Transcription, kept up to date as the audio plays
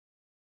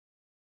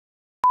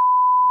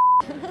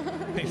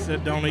He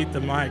said, don't eat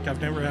the mic.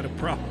 I've never had a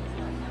problem.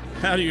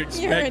 How do you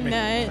expect me?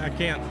 Nut. I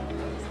can't.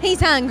 He's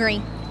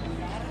hungry.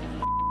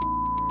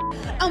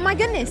 Oh my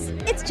goodness,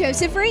 it's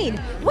Joseph Reed.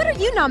 What are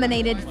you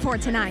nominated for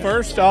tonight?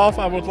 First off,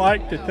 I would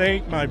like to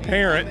thank my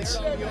parents.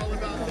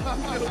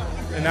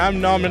 And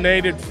I'm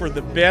nominated for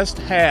the best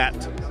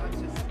hat.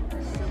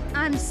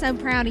 I'm so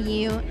proud of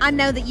you. I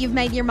know that you've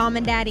made your mom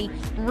and daddy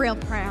real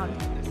proud.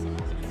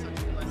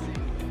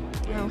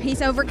 Oh,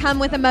 he's overcome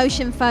with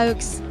emotion,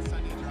 folks.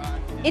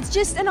 It's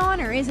just an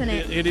honor, isn't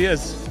it? It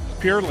is,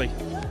 purely.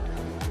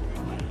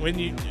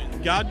 When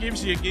God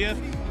gives you a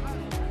gift,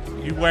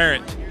 you wear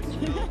it.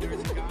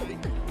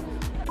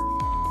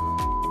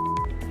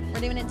 We're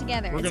doing it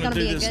together. We're it's going to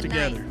be do a this good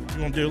together. night.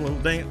 You want to do a little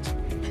dance?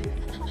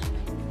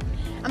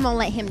 I'm going to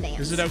let him dance.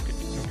 Is it okay?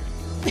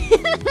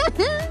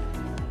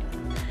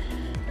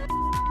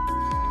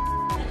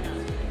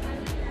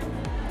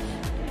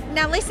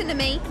 Now listen to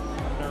me.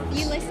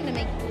 You listen to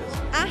me.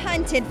 I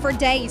hunted for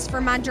days for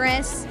my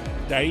dress.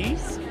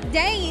 Days?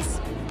 Days.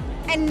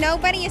 And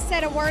nobody has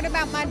said a word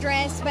about my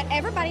dress, but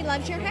everybody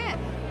loves your hat.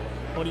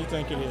 What do you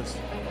think it is?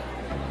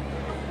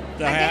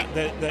 The hat?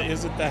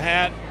 Is it the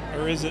hat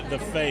or is it the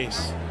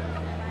face?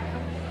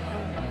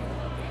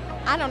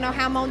 I don't know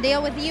how I'm going to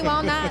deal with you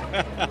all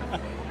night.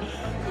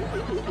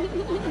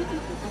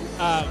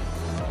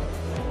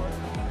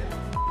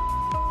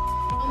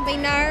 Don't be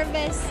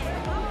nervous.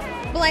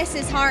 Bless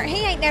his heart.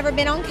 He ain't never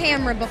been on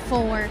camera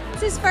before.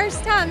 It's his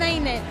first time,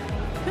 ain't it?